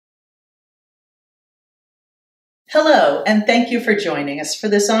Hello, and thank you for joining us for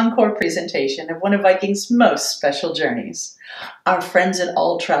this encore presentation of one of Viking's most special journeys. Our friends at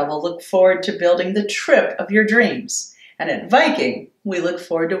All Travel look forward to building the trip of your dreams, and at Viking, we look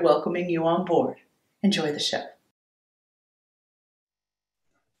forward to welcoming you on board. Enjoy the show.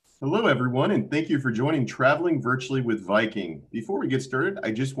 Hello, everyone, and thank you for joining Traveling Virtually with Viking. Before we get started,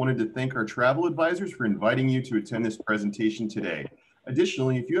 I just wanted to thank our travel advisors for inviting you to attend this presentation today.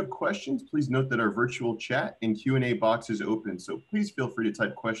 Additionally, if you have questions, please note that our virtual chat and Q&A box is open, so please feel free to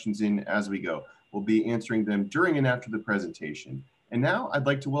type questions in as we go. We'll be answering them during and after the presentation. And now I'd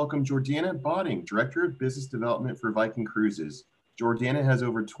like to welcome Jordana Botting, Director of Business Development for Viking Cruises. Jordana has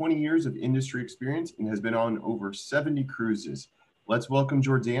over 20 years of industry experience and has been on over 70 cruises. Let's welcome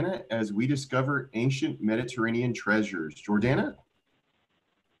Jordana as we discover ancient Mediterranean treasures. Jordana?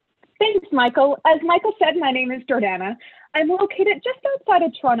 Thanks, Michael. As Michael said, my name is Jordana. I'm located just outside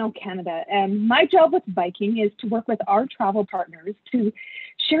of Toronto, Canada, and my job with Viking is to work with our travel partners to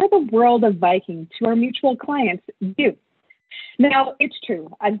share the world of Viking to our mutual clients, you. Now, it's true.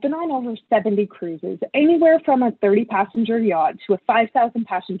 I've been on over 70 cruises, anywhere from a 30-passenger yacht to a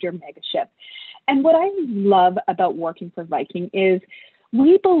 5,000-passenger megaship. And what I love about working for Viking is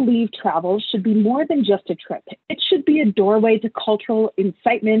we believe travel should be more than just a trip. It should be a doorway to cultural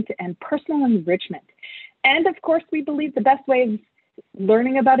incitement and personal enrichment. And of course, we believe the best way of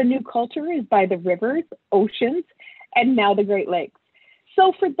learning about a new culture is by the rivers, oceans, and now the Great Lakes.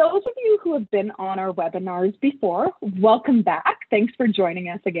 So for those of you who have been on our webinars before, welcome back. Thanks for joining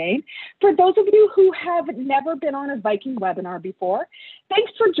us again. For those of you who have never been on a Viking webinar before,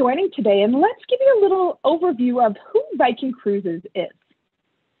 thanks for joining today. And let's give you a little overview of who Viking Cruises is.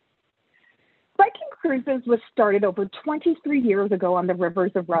 Viking Cruises was started over 23 years ago on the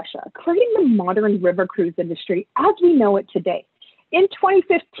rivers of Russia, creating the modern river cruise industry as we know it today. In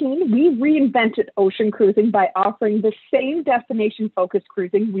 2015, we reinvented ocean cruising by offering the same destination-focused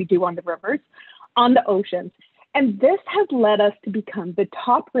cruising we do on the rivers, on the oceans. And this has led us to become the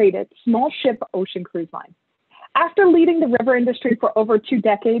top-rated small ship ocean cruise line. After leading the river industry for over 2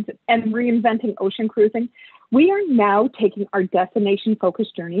 decades and reinventing ocean cruising, we are now taking our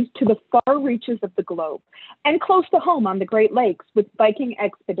destination-focused journeys to the far reaches of the globe and close to home on the Great Lakes with Viking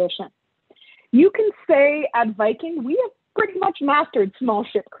Expedition. You can say at Viking, we have pretty much mastered small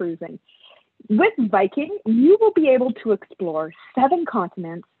ship cruising. With Viking, you will be able to explore 7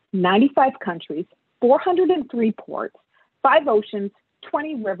 continents, 95 countries, 403 ports, 5 oceans,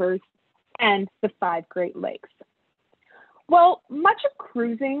 20 rivers, and the 5 Great Lakes. Well, much of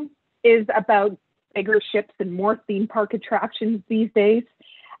cruising is about bigger ships and more theme park attractions these days.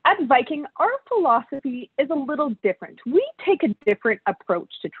 At Viking, our philosophy is a little different. We take a different approach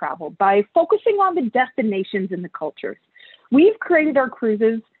to travel by focusing on the destinations and the cultures. We've created our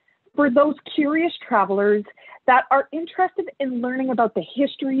cruises for those curious travelers that are interested in learning about the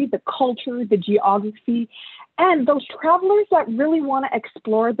history, the culture, the geography, and those travelers that really want to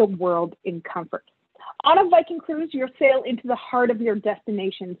explore the world in comfort. On a Viking cruise, you'll sail into the heart of your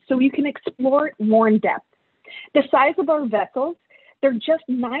destination so you can explore it more in depth. The size of our vessels, they're just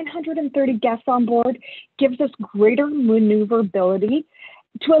 930 guests on board, gives us greater maneuverability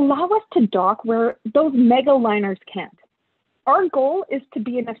to allow us to dock where those mega liners can't. Our goal is to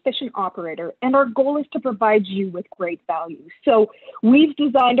be an efficient operator, and our goal is to provide you with great value. So we've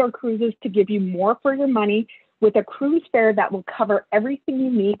designed our cruises to give you more for your money with a cruise fare that will cover everything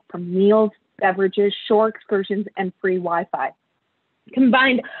you need from meals, beverages, shore excursions, and free Wi-Fi.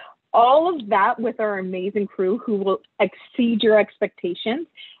 Combined all of that with our amazing crew who will exceed your expectations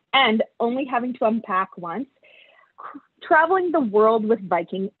and only having to unpack once, traveling the world with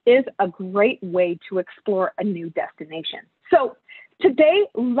Viking is a great way to explore a new destination. So today,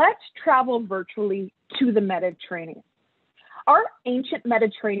 let's travel virtually to the Mediterranean. Our ancient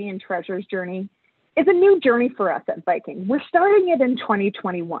Mediterranean treasures journey is a new journey for us at Viking. We're starting it in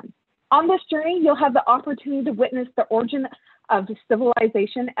 2021. On this journey, you'll have the opportunity to witness the origin of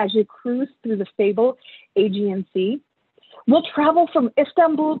civilization as you cruise through the stable Aegean Sea. We'll travel from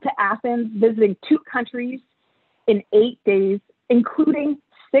Istanbul to Athens, visiting 2 countries in 8 days, including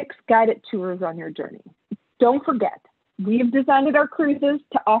 6 guided tours on your journey. Don't forget, we've designed our cruises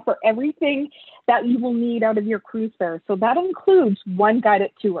to offer everything that you will need out of your cruise fare. So that includes 1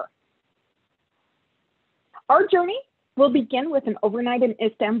 guided tour. Our journey will begin with an overnight in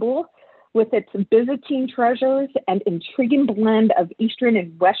Istanbul with its Byzantine treasures and intriguing blend of Eastern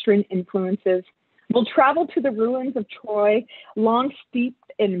and Western influences. We'll travel to the ruins of Troy, long steeped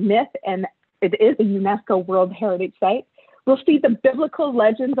in myth, and it is a UNESCO World Heritage Site. We'll see the biblical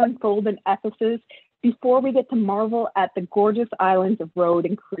legends unfold in Ephesus before we get to marvel at the gorgeous islands of Rhodes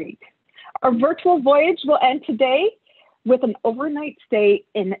and Crete. Our virtual voyage will end today with an overnight stay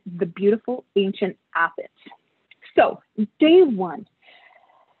in the beautiful ancient Athens. So, day one,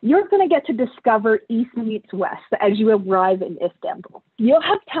 you're going to get to discover East meets West as you arrive in Istanbul. You'll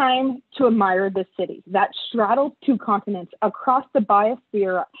have time to admire the city that straddles two continents across the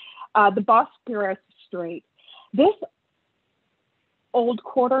Bosphorus Strait. This old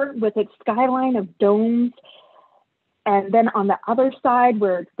quarter with its skyline of domes, and then on the other side,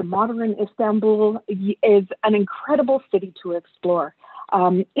 where it's the modern Istanbul, is an incredible city to explore.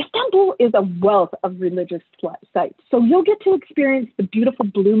 Istanbul is a wealth of religious sites. So you'll get to experience the beautiful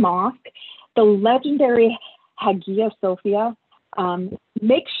Blue Mosque, the legendary Hagia Sophia.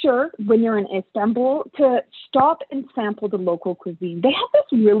 Make sure when you're in Istanbul to stop and sample the local cuisine. They have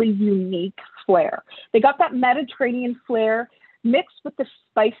this really unique flair. They got that Mediterranean flair mixed with the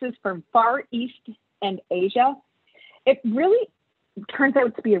spices from Far East and Asia. It really turns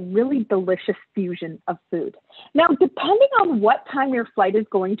out to be a really delicious fusion of food. Now, depending on what time your flight is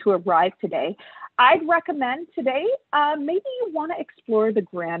going to arrive today, I'd recommend today, maybe you want to explore the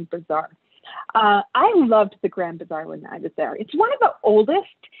Grand Bazaar. I loved the Grand Bazaar when I was there. It's one of the oldest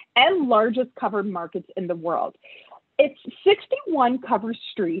and largest covered markets in the world. It's 61 covered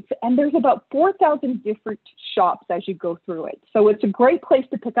streets, and there's about 4,000 different shops as you go through it. So it's a great place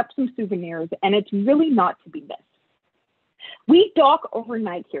to pick up some souvenirs, and it's really not to be missed. We dock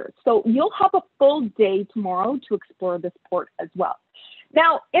overnight here, so you'll have a full day tomorrow to explore this port as well.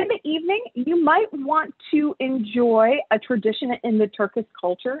 Now, in the evening, you might want to enjoy a tradition in the Turkish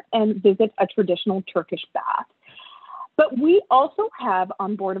culture and visit a traditional Turkish bath. But we also have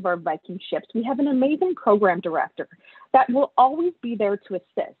on board of our Viking ships, we have an amazing program director that will always be there to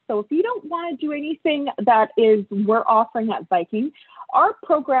assist. So if you don't want to do anything that we're offering at Viking, our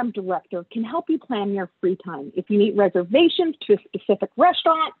program director can help you plan your free time. If you need reservations to a specific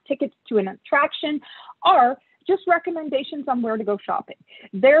restaurant, tickets to an attraction, or just recommendations on where to go shopping,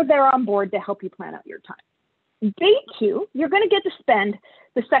 they're there on board to help you plan out your time. Day two, you're going to get to spend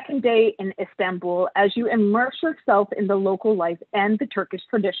the second day in Istanbul as you immerse yourself in the local life and the Turkish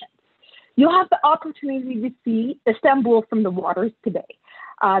traditions. You'll have the opportunity to see Istanbul from the waters today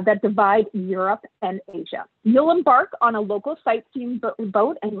that divide Europe and Asia. You'll embark on a local sightseeing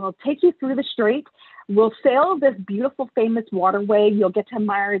boat and we'll take you through the strait. We'll sail this beautiful, famous waterway. You'll get to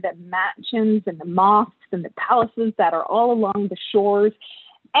admire the mansions and the mosques and the palaces that are all along the shores,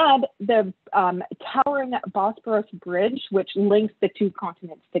 and the towering Bosphorus Bridge, which links the two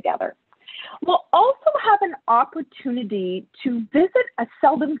continents together. We'll also have an opportunity to visit a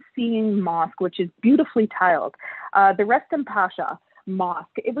seldom seen mosque, which is beautifully tiled, the Restem Pasha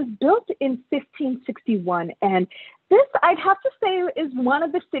Mosque. It was built in 1561, and this, I'd have to say, is one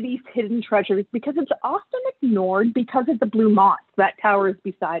of the city's hidden treasures because it's often ignored because of the Blue Mosque that towers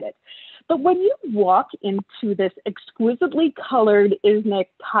beside it. But when you walk into this exquisitely colored Iznik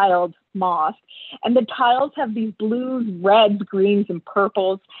tiled mosque, and the tiles have these blues, reds, greens, and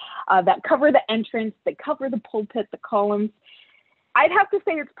purples that cover the entrance, that cover the pulpit, the columns, I'd have to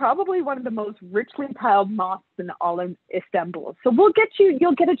say it's probably one of the most richly tiled mosques in all of Istanbul. So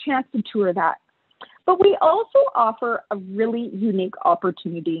you'll get a chance to tour that. But we also offer a really unique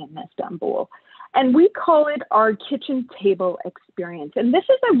opportunity in Istanbul, and we call it our kitchen table experience. And this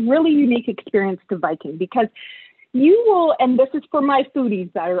is a really unique experience to Viking because you will, and this is for my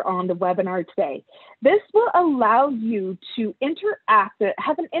foodies that are on the webinar today, this will allow you to have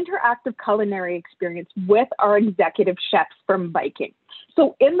an interactive culinary experience with our executive chefs from Viking.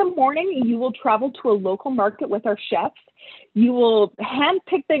 So in the morning, you will travel to a local market with our chefs. You will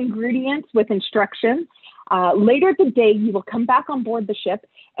handpick the ingredients with instructions. Later today, you will come back on board the ship,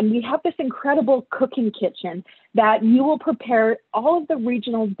 and we have this incredible cooking kitchen that you will prepare all of the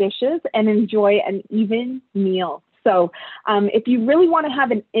regional dishes and enjoy an even meal. So if you really want to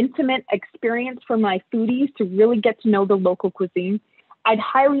have an intimate experience for my foodies to really get to know the local cuisine, I'd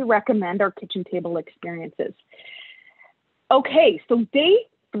highly recommend our kitchen table experiences. Okay, so day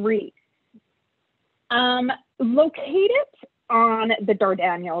 3. Located on the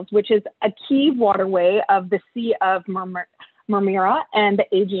Dardanelles, which is a key waterway of the Sea of Marmara and the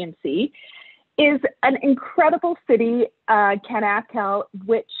Aegean Sea, is an incredible city, Çanakkale,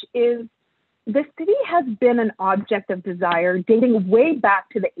 the city has been an object of desire dating way back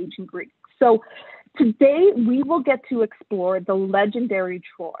to the ancient Greeks. So today we will get to explore the legendary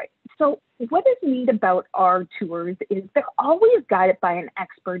Troy. So what is neat about our tours is they're always guided by an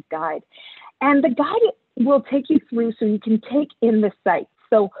expert guide. And the guide will take you through so you can take in the sights.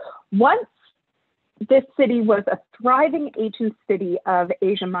 So once this city was a thriving ancient city of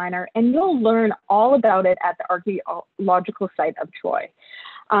Asia Minor, and you'll learn all about it at the archaeological site of Troy.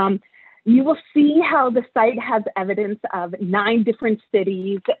 You will see how the site has evidence of 9 different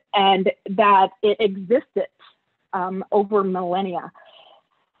cities and that it existed over millennia.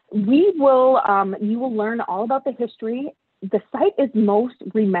 You will learn all about the history. The site is most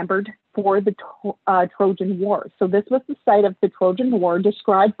remembered for the Trojan War. So this was the site of the Trojan War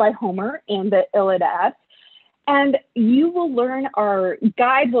described by Homer in the Iliad. And you will learn, our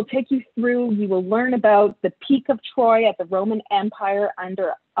guide will take you through, you will learn about the peak of Troy at the Roman Empire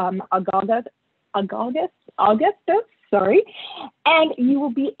under Augustus, and you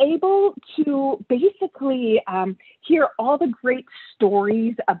will be able to basically hear all the great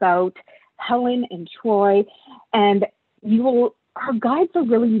stories about Helen and Troy, and our guides are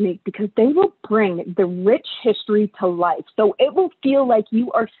really unique because they will bring the rich history to life. So it will feel like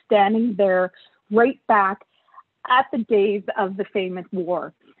you are standing there right back at the days of the famous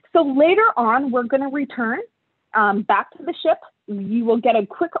war. So later on, we're going to return back to the ship. You will get a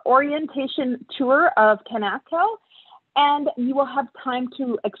quick orientation tour of Kanakau, and you will have time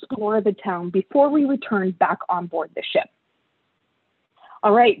to explore the town before we return back on board the ship.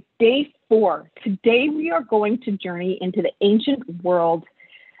 All right, day 4. Today we are going to journey into the ancient world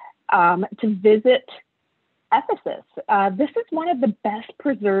to visit Ephesus. This is one of the best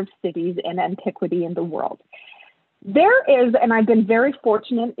preserved cities in antiquity in the world. There is, and I've been very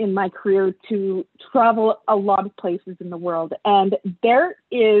fortunate in my career to travel a lot of places in the world, and there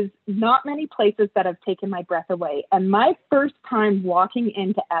is not many places that have taken my breath away. And my first time walking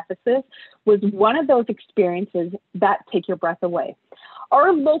into Ephesus was one of those experiences that take your breath away.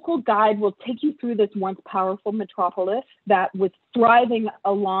 Our local guide will take you through this once powerful metropolis that was thriving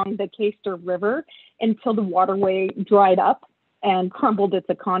along the Cayster River until the waterway dried up and crumbled its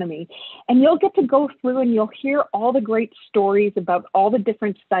economy. And you'll get to go through and you'll hear all the great stories about all the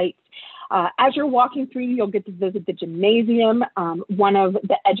different sites. As you're walking through, you'll get to visit the gymnasium, one of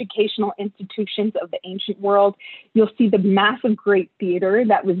the educational institutions of the ancient world. You'll see the massive great theater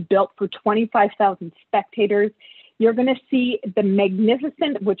that was built for 25,000 spectators. You're going to see the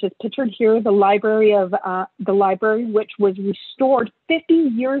magnificent, which is pictured here, the library, which was restored 50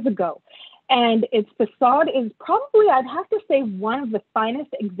 years ago. And its facade is probably, I'd have to say, one of the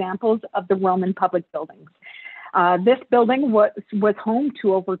finest examples of the Roman public buildings. This building was home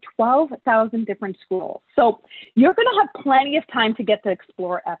to over 12,000 different schools. So you're going to have plenty of time to get to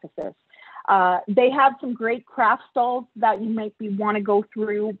explore Ephesus. They have some great craft stalls that you might want to go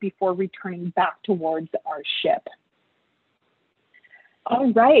through before returning back towards our ship.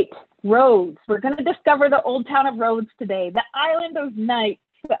 All right, Rhodes. We're going to discover the old town of Rhodes today. The island of knights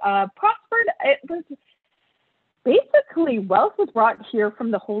prospered. It was basically, wealth was brought here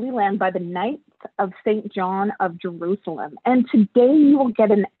from the Holy Land by the Knights of St. John of Jerusalem. And today you will get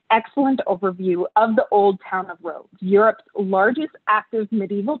an excellent overview of the old town of Rhodes, Europe's largest active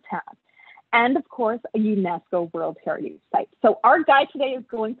medieval town, and of course, a UNESCO World Heritage Site. So our guide today is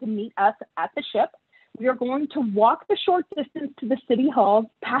going to meet us at the ship. We are going to walk the short distance to the city hall,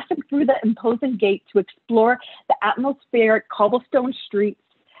 passing through the imposing gate to explore the atmospheric cobblestone streets.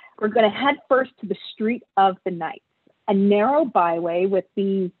 We're going to head first to the Street of the Knights, a narrow byway with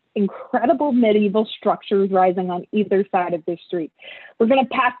these incredible medieval structures rising on either side of the street. We're going to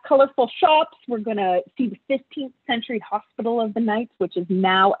pass colorful shops. We're going to see the 15th century Hospital of the Knights, which is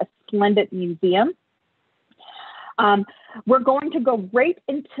now a splendid museum. We're going to go right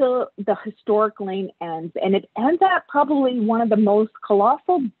until the historic lane ends, and it ends at probably one of the most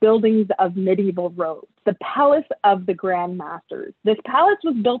colossal buildings of medieval Rhodes, the Palace of the Grand Masters. This palace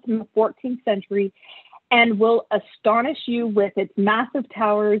was built in the 14th century and will astonish you with its massive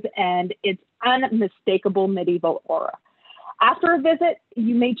towers and its unmistakable medieval aura. After a visit,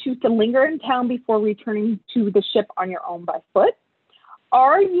 you may choose to linger in town before returning to the ship on your own by foot,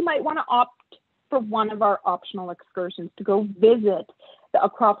 or you might want to opt for one of our optional excursions to go visit the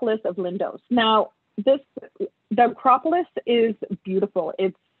Acropolis of Lindos. Now, the Acropolis is beautiful.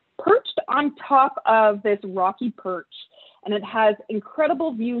 It's perched on top of this rocky perch, and it has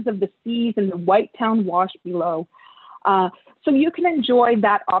incredible views of the seas and the White Town Wash below. So you can enjoy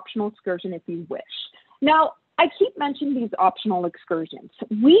that optional excursion if you wish. Now, I keep mentioning these optional excursions.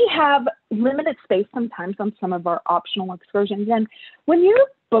 We have limited space sometimes on some of our optional excursions. And when you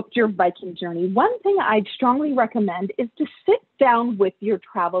booked your Viking journey, one thing I'd strongly recommend is to sit down with your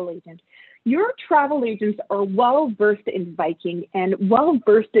travel agent. Your travel agents are well-versed in Viking and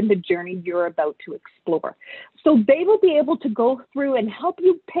well-versed in the journey you're about to explore. So they will be able to go through and help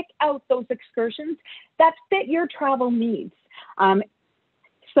you pick out those excursions that fit your travel needs.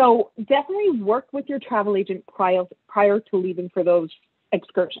 So definitely work with your travel agent prior to leaving for those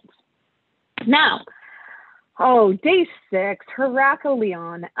excursions. Now, Oh, day 6,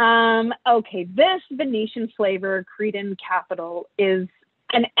 Heracleion. Okay, this Venetian flavor, Cretan capital, is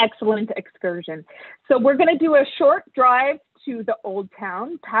an excellent excursion. So we're going to do a short drive to the old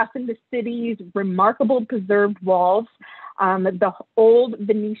town, passing the city's remarkable preserved walls, the old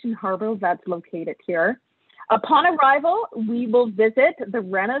Venetian harbor that's located here. Upon arrival, we will visit the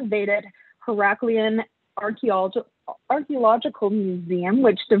renovated Heracleion Archaeological Museum,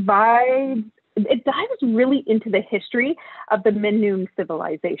 which dives really into the history of the Minoan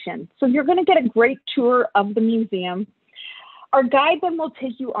civilization. So you're going to get a great tour of the museum. Our guide then will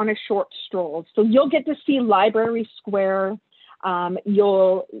take you on a short stroll. So you'll get to see Library Square.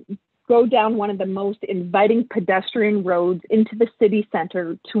 You'll go down one of the most inviting pedestrian roads into the city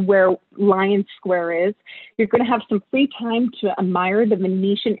center to where Lion Square is. You're going to have some free time to admire the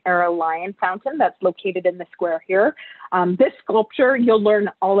Venetian era lion fountain that's located in the square here. This sculpture, you'll learn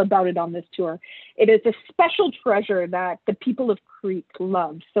all about it on this tour. It is a special treasure that the people of Crete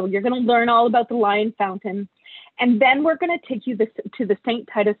love. So you're going to learn all about the lion fountain. And then we're going to take you to the St.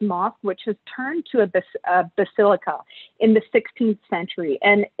 Titus Mosque, which has turned to a basilica in the 16th century.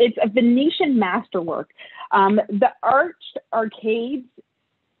 And it's a Venetian masterwork. The arched arcades,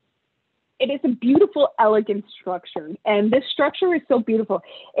 it is a beautiful, elegant structure. And this structure is so beautiful.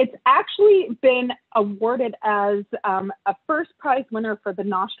 It's actually been awarded as a first prize winner for the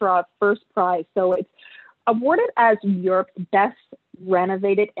Nostra First Prize. So it's awarded as Europe's best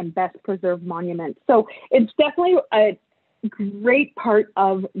renovated and best preserved monument. So it's definitely a great part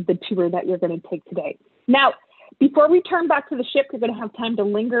of the tour that you're going to take today. Now, before we turn back to the ship, you're going to have time to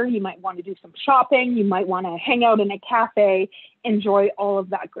linger. You might want to do some shopping. You might want to hang out in a cafe, enjoy all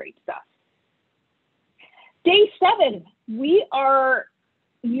of that great stuff. Day 7,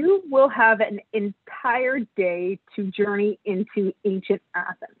 you will have an entire day to journey into ancient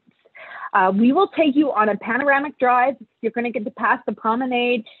Athens. We will take you on a panoramic drive. You're going to get to pass the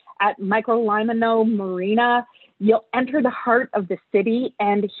promenade at Microlymno Marina. You'll enter the heart of the city.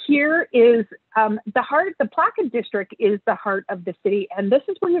 And here is the Plaka district is the heart of the city. And this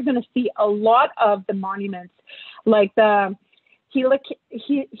is where you're going to see a lot of the monuments, like the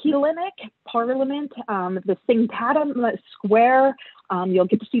Hellenic Parliament, the Synctatum Square. You'll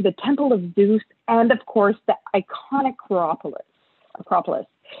get to see the Temple of Zeus, and of course, the iconic Acropolis.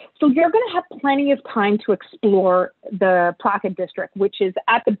 So you're going to have plenty of time to explore the Plaka district, which is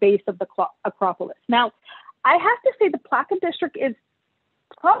at the base of the Acropolis. Now, I have to say the Plaka district is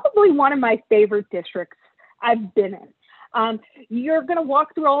probably one of my favorite districts I've been in. You're going to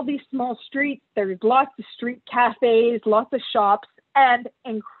walk through all these small streets. There's lots of street cafes, lots of shops, and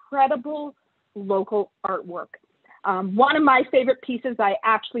incredible local artwork. One of my favorite pieces I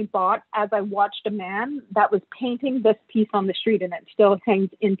actually bought as I watched a man that was painting this piece on the street, and it still hangs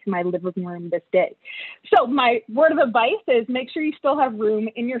into my living room this day. So my word of advice is make sure you still have room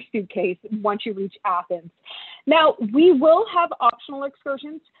in your suitcase once you reach Athens. Now, we will have optional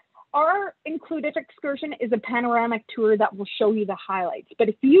excursions. Our included excursion is a panoramic tour that will show you the highlights. But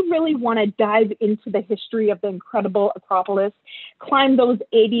if you really want to dive into the history of the incredible Acropolis, climb those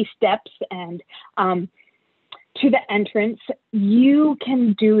 80 steps and to the entrance, you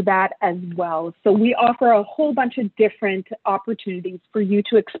can do that as well. So we offer a whole bunch of different opportunities for you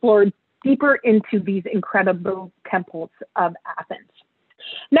to explore deeper into these incredible temples of Athens.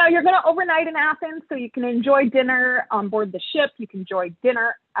 Now, you're going to overnight in Athens, so you can enjoy dinner on board the ship. You can enjoy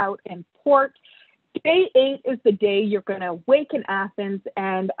dinner out in port. Day 8 is the day you're going to wake in Athens,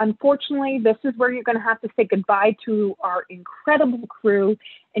 and unfortunately, this is where you're going to have to say goodbye to our incredible crew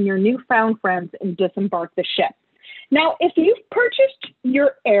and your newfound friends and disembark the ship. Now, if you've purchased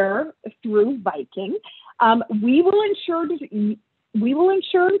your air through Viking, we will ensure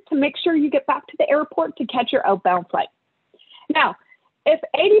to make sure you get back to the airport to catch your outbound flight. Now, if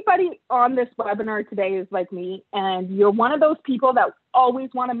anybody on this webinar today is like me, and you're one of those people that always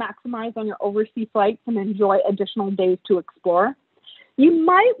want to maximize on your overseas flights and enjoy additional days to explore, you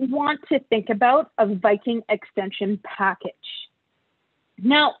might want to think about a Viking extension package.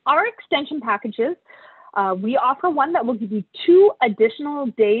 Now, our extension packages, we offer one that will give you 2 additional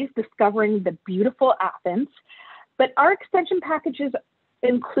days discovering the beautiful Athens, but our extension packages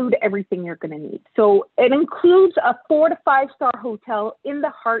include everything you're going to need. So it includes a 4 to 5 star hotel in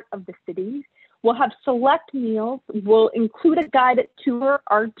the heart of the city. We'll have select meals. We'll include a guided tour,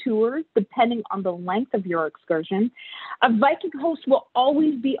 our tours, depending on the length of your excursion. A Viking host will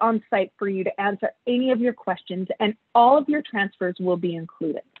always be on site for you to answer any of your questions, and all of your transfers will be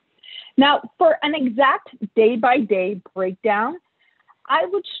included. Now, for an exact day-by-day breakdown, I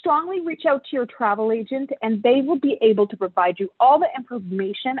would strongly reach out to your travel agent and they will be able to provide you all the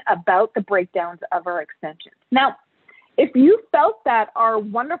information about the breakdowns of our extensions. Now, if you felt that our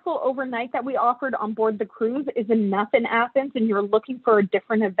wonderful overnight that we offered on board the cruise is enough in Athens and you're looking for a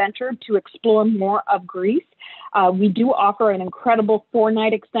different adventure to explore more of Greece, we do offer an incredible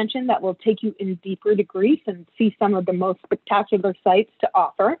 4-night extension that will take you in deeper to Greece and see some of the most spectacular sights to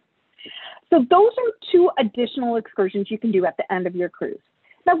offer. So those are 2 additional excursions you can do at the end of your cruise.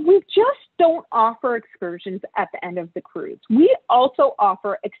 Now, we just don't offer excursions at the end of the cruise. We also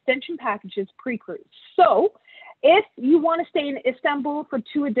offer extension packages pre-cruise. So if you want to stay in Istanbul for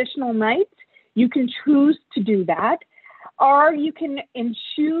 2 additional nights, you can choose to do that. Or you can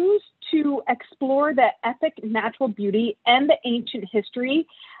choose to explore the epic natural beauty and the ancient history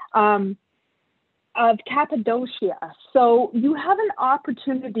of Cappadocia. So you have an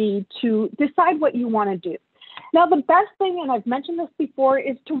opportunity to decide what you want to do. Now, the best thing, and I've mentioned this before,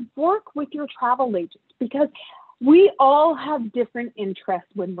 is to work with your travel agents because we all have different interests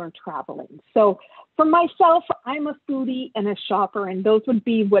when we're traveling. So for myself, I'm a foodie and a shopper, and those would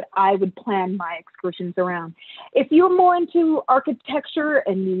be what I would plan my excursions around. If you're more into architecture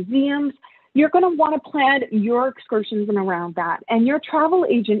and museums, you're going to want to plan your excursions around that. And your travel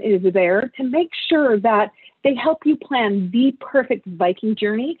agent is there to make sure that they help you plan the perfect Viking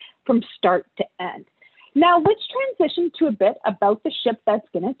journey from start to end. Now, let's transition to a bit about the ship that's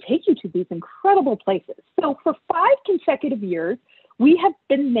going to take you to these incredible places. So for 5 consecutive years, we have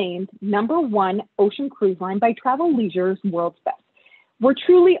been named #1 ocean cruise line by Travel Leisure's World's Best. We're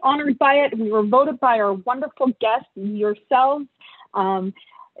truly honored by it. We were voted by our wonderful guests, yourselves, and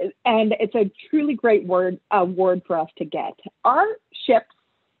it's a truly great award for us to get. Our ships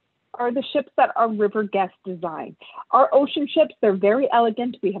are the ships that our river guests design. Our ocean ships, they're very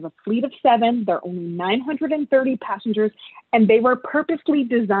elegant. We have a fleet of 7. They're only 930 passengers, and they were purposely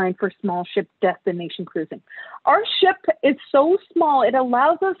designed for small ship destination cruising. Our ship is so small, it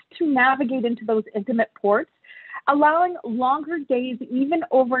allows us to navigate into those intimate ports, allowing longer days, even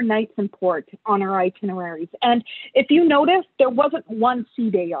overnights in port on our itineraries. And if you notice, there wasn't one sea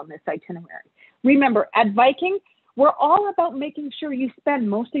day on this itinerary. Remember, at Viking, we're all about making sure you spend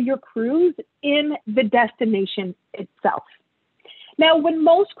most of your cruise in the destination itself. Now, when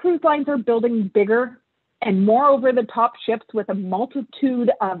most cruise lines are building bigger and more over-the-top ships with a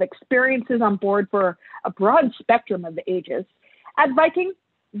multitude of experiences on board for a broad spectrum of ages, at Viking,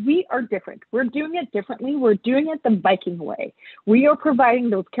 we are different. We're doing it differently. We're doing it the Viking way. We are providing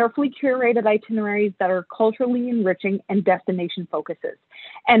those carefully curated itineraries that are culturally enriching and destination focuses.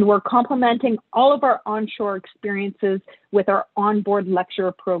 And we're complementing all of our onshore experiences with our onboard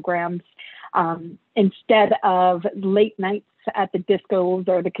lecture programs instead of late nights at the discos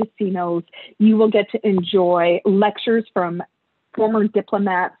or the casinos. You will get to enjoy lectures from former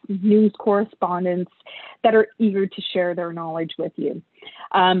diplomats, news correspondents that are eager to share their knowledge with you.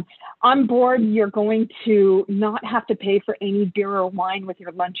 On board, you're going to not have to pay for any beer or wine with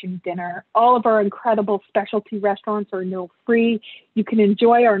your lunch and dinner. All of our incredible specialty restaurants are free. You can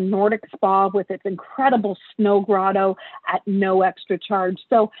enjoy our Nordic spa with its incredible snow grotto at no extra charge.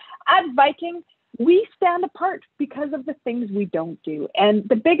 So at Viking, we stand apart because of the things we don't do. And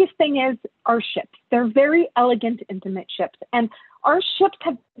the biggest thing is our ships. They're very elegant, intimate ships. And our ships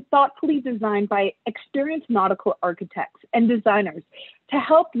have been thoughtfully designed by experienced nautical architects and designers to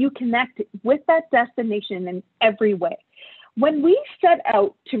help you connect with that destination in every way. When we set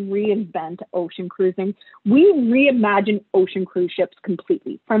out to reinvent ocean cruising, we reimagined ocean cruise ships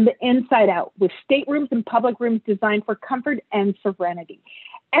completely from the inside out with staterooms and public rooms designed for comfort and serenity.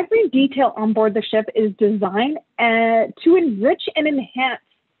 Every detail on board the ship is designed to enrich and enhance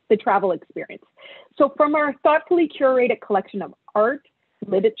the travel experience. So from our thoughtfully curated collection of art,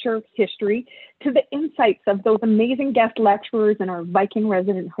 literature, history, to the insights of those amazing guest lecturers and our Viking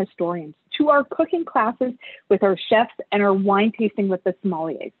resident historians, to our cooking classes with our chefs and our wine tasting with the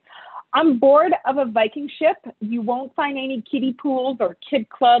sommeliers. On board of a Viking ship, you won't find any kiddie pools or kid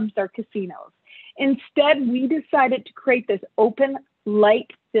clubs or casinos. Instead, we decided to create this open,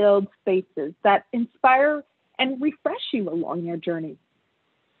 light-filled spaces that inspire and refresh you along your journey.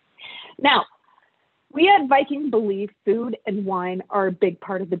 Now, we at Viking believe food and wine are a big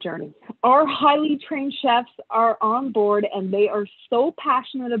part of the journey. Our highly trained chefs are on board and they are so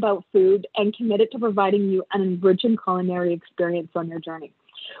passionate about food and committed to providing you an enriching culinary experience on your journey.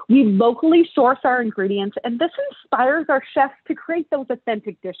 We locally source our ingredients and this inspires our chefs to create those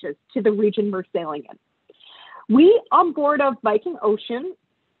authentic dishes to the region we're sailing in. We, on board of Viking Ocean,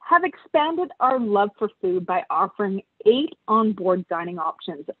 have expanded our love for food by offering 8 onboard dining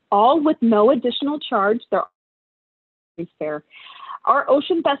options, all with no additional charge. They're Fair. Our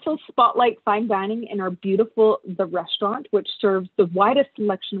ocean vessels spotlight fine dining in our beautiful The Restaurant, which serves the widest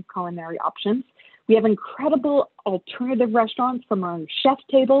selection of culinary options. We have incredible alternative restaurants from our chef's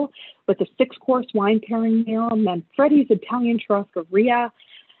table with a 6-course wine pairing meal, Manfredi's Italian Churrascaria,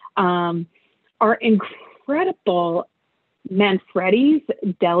 our incredible Manfredi's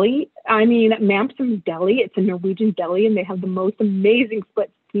Deli. I mean, Mamson's Deli. It's a Norwegian deli, and they have the most amazing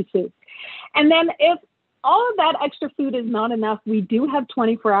split seafood. And then if all of that extra food is not enough, we do have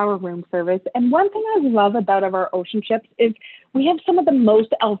 24-hour room service. And one thing I love about our ocean ships is we have some of the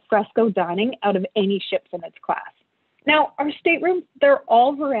most al fresco dining out of any ships in its class. Now, our staterooms, they're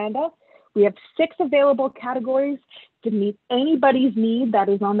all veranda. We have 6 available categories to meet anybody's need that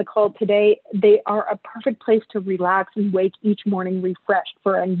is on the call today. They are a perfect place to relax and wake each morning refreshed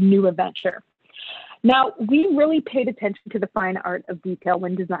for a new adventure. Now, we really paid attention to the fine art of detail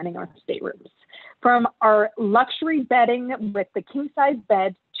when designing our staterooms. From our luxury bedding with the king-size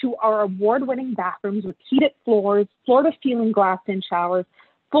bed to our award-winning bathrooms with heated floors, floor-to-ceiling glassed-in showers,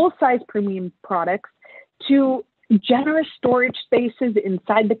 full-size premium products, to generous storage spaces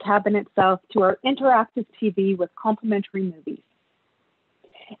inside the cabin itself, to our interactive TV with complimentary movies.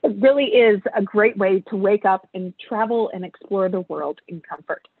 It really is a great way to wake up and travel and explore the world in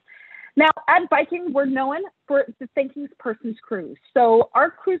comfort. Now, at Viking, we're known for the Thinking Person's Cruise. So our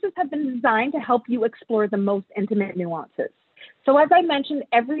cruises have been designed to help you explore the most intimate nuances. So as I mentioned,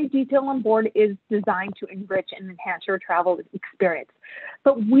 every detail on board is designed to enrich and enhance your travel experience.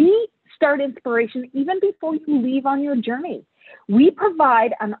 But we start inspiration even before you leave on your journey. We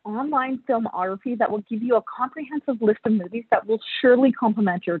provide an online filmography that will give you a comprehensive list of movies that will surely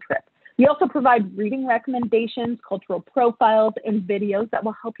complement your trip. We also provide reading recommendations, cultural profiles, and videos that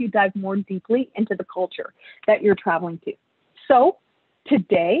will help you dive more deeply into the culture that you're traveling to. So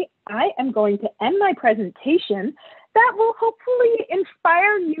today, I am going to end my presentation that will hopefully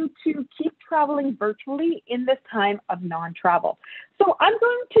inspire you to keep traveling virtually in this time of non-travel. So I'm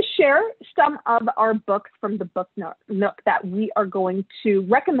going to share some of our books from the Book Nook that we are going to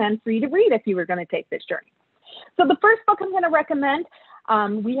recommend for you to read if you were going to take this journey. So the first book I'm going to recommend,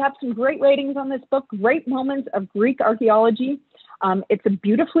 we have some great ratings on this book, Great Moments of Greek Archaeology. It's a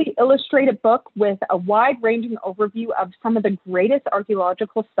beautifully illustrated book with a wide-ranging overview of some of the greatest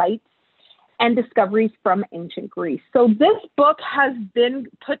archaeological sites and discoveries from ancient Greece. So this book has been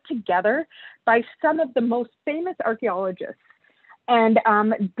put together by some of the most famous archaeologists. And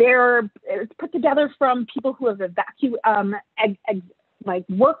it's put together from people who have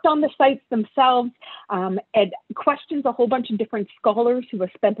worked on the sites themselves, and questions a whole bunch of different scholars who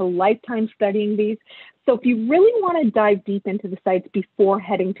have spent a lifetime studying these. So if you really want to dive deep into the sites before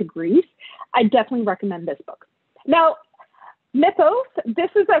heading to Greece, I definitely recommend this book. Now, Mythos, this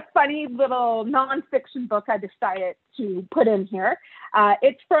is a funny little nonfiction book I decided to put in here.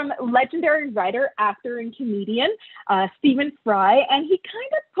 It's from legendary writer, actor, and comedian Stephen Fry, and he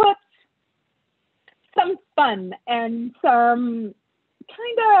kind of puts some fun and some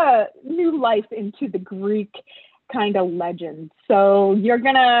kind of new life into the Greek kind of legend. So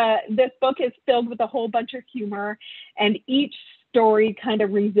this book is filled with a whole bunch of humor, and each story kind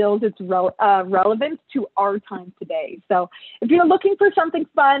of reveals its relevance to our time today. So if you're looking for something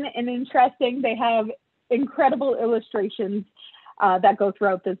fun and interesting, they have incredible illustrations that go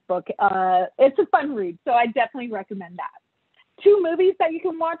throughout this book. It's a fun read, so I definitely recommend that. 2 movies that you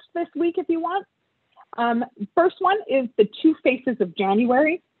can watch this week if you want. First one is The Two Faces of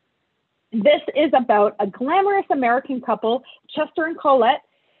January. This is about a glamorous American couple, Chester and Colette.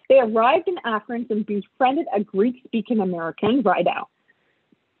 They arrived in Athens and befriended a Greek-speaking American, Rydell.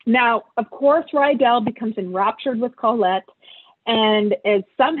 Now, of course, Rydell becomes enraptured with Colette and is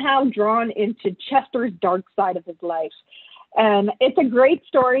somehow drawn into Chester's dark side of his life. And it's a great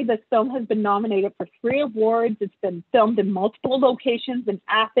story. This film has been nominated for 3 awards. It's been filmed in multiple locations in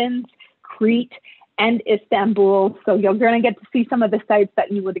Athens, Crete, and Istanbul. So you're going to get to see some of the sites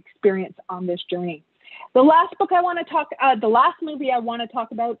that you would experience on this journey. The last movie I want to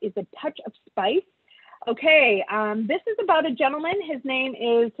talk about is A Touch of Spice. Okay, this is about a gentleman. His name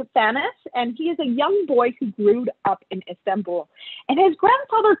is Thanos, and he is a young boy who grew up in Istanbul. And his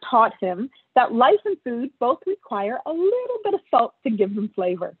grandfather taught him that life and food both require a little bit of salt to give them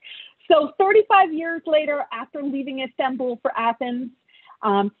flavor. So 35 years later, after leaving Istanbul for Athens,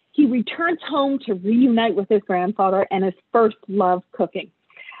 he returns home to reunite with his grandfather and his first love, cooking.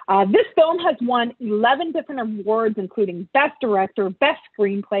 This film has won 11 different awards, including Best Director, Best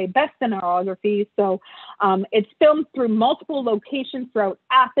Screenplay, Best Cinematography. So it's filmed through multiple locations throughout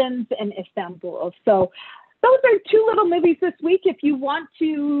Athens and Istanbul. So those are 2 little movies this week. If you want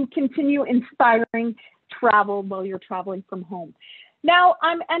to continue inspiring travel while you're traveling from home. Now,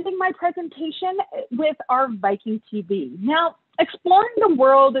 I'm ending my presentation with our Viking TV. Now, exploring the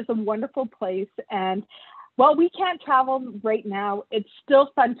world is a wonderful place, and while we can't travel right now, it's still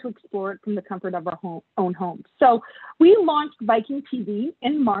fun to explore it from the comfort of our own homes. So we launched Viking TV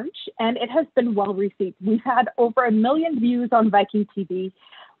in March, and it has been well received. We've had over 1 million views on Viking TV.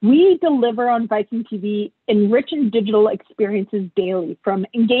 We deliver on Viking TV enriching digital experiences daily, from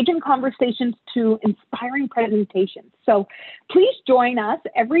engaging conversations to inspiring presentations. So please join us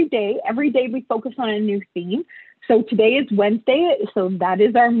every day. Every day we focus on a new theme. So today is Wednesday, so that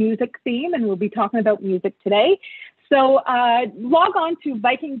is our music theme, and we'll be talking about music today. So log on to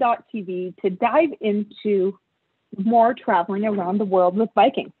Viking.tv to dive into more traveling around the world with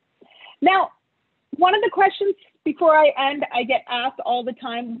Viking. Now, one of the questions before I end, I get asked all the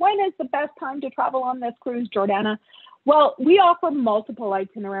time, when is the best time to travel on this cruise, Jordana? Well, we offer multiple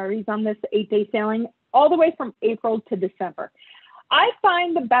itineraries on this 8-day sailing, all the way from April to December. I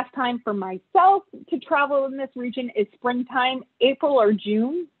find the best time for myself to travel in this region is springtime, April or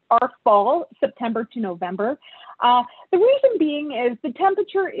June, or fall, September to November. The reason being is the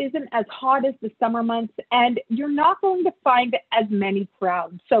temperature isn't as hot as the summer months, and you're not going to find as many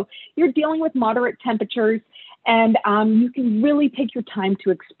crowds. So you're dealing with moderate temperatures, and you can really take your time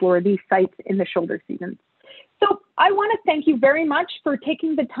to explore these sites in the shoulder seasons. So I want to thank you very much for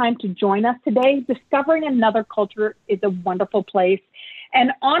taking the time to join us today. Discovering another culture is a wonderful place.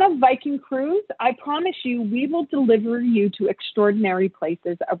 And on a Viking cruise, I promise you, we will deliver you to extraordinary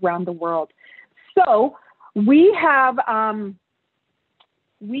places around the world. So we have,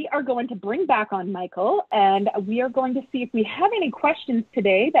 we are going to bring back on Michael, and we are going to see if we have any questions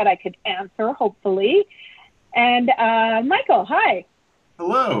today that I could answer, hopefully. And Michael, hi.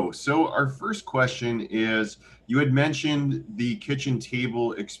 Hello. So our first question is, you had mentioned the kitchen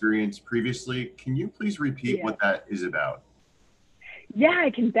table experience previously. Can you please repeat what that is about? Yeah, I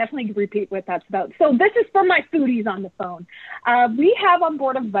can definitely repeat what that's about. So this is for my foodies on the phone. We have on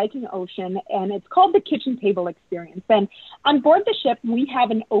board a Viking Ocean, and it's called the Kitchen Table Experience. And on board the ship, we have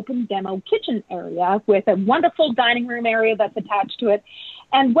an open demo kitchen area with a wonderful dining room area that's attached to it.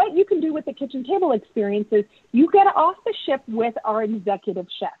 And what you can do with the Kitchen Table Experience is you get off the ship with our executive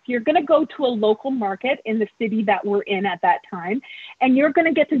chef. You're going to go to a local market in the city that we're in at that time, and you're going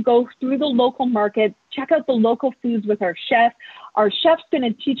to get to go through the local market, check out the local foods with our chef. Our chef's going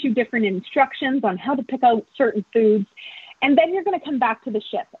to teach you different instructions on how to pick out certain foods. And then you're going to come back to the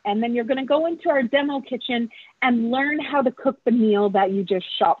ship, and then you're going to go into our demo kitchen and learn how to cook the meal that you just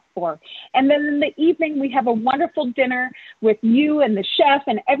shopped for. And then in the evening, we have a wonderful dinner with you and the chef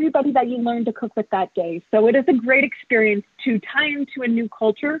and everybody that you learned to cook with that day. So it is a great experience to tie into a new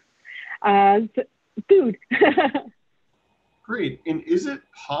culture, food. Great. And is it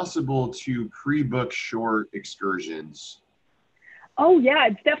possible to pre-book shore excursions? Oh, yeah,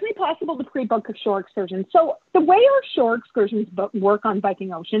 it's definitely possible to pre-book a shore excursion. So the way our shore excursions work on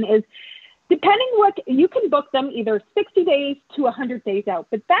Viking Ocean is, depending what, you can book them either 60 days to 100 days out,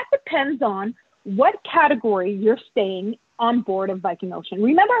 but that depends on what category you're staying on board of Viking Ocean.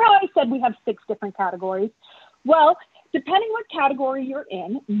 Remember how I said we have 6 different categories? Well, depending what category you're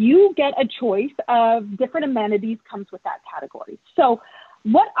in, you get a choice of different amenities comes with that category. So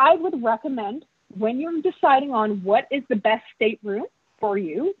what I would recommend when you're deciding on what is the best stateroom for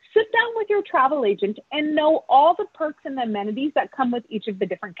you, sit down with your travel agent and know all the perks and the amenities that come with each of the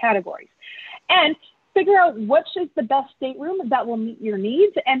different categories. And figure out which is the best stateroom that will meet your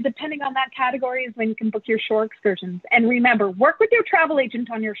needs. And depending on that category is when you can book your shore excursions. And remember, work with your travel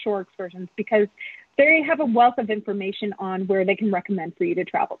agent on your shore excursions, because they have a wealth of information on where they can recommend for you to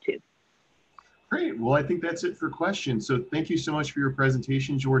travel to. Great. Well, I think that's it for questions. So thank you so much for your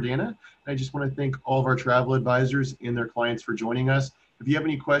presentation, Jordana. I just want to thank all of our travel advisors and their clients for joining us. If you have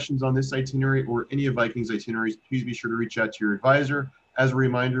any questions on this itinerary or any of Viking's itineraries, please be sure to reach out to your advisor. As a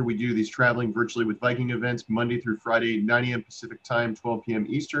reminder, we do these traveling virtually with Viking events Monday through Friday, 9 a.m. Pacific time, 12 p.m.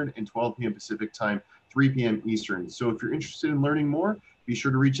 Eastern, and 12 p.m. Pacific time, 3 p.m. Eastern. So if you're interested in learning more, be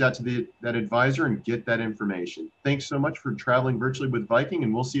sure to reach out to that advisor and get that information. Thanks so much for traveling virtually with Viking,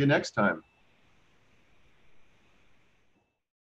 and we'll see you next time.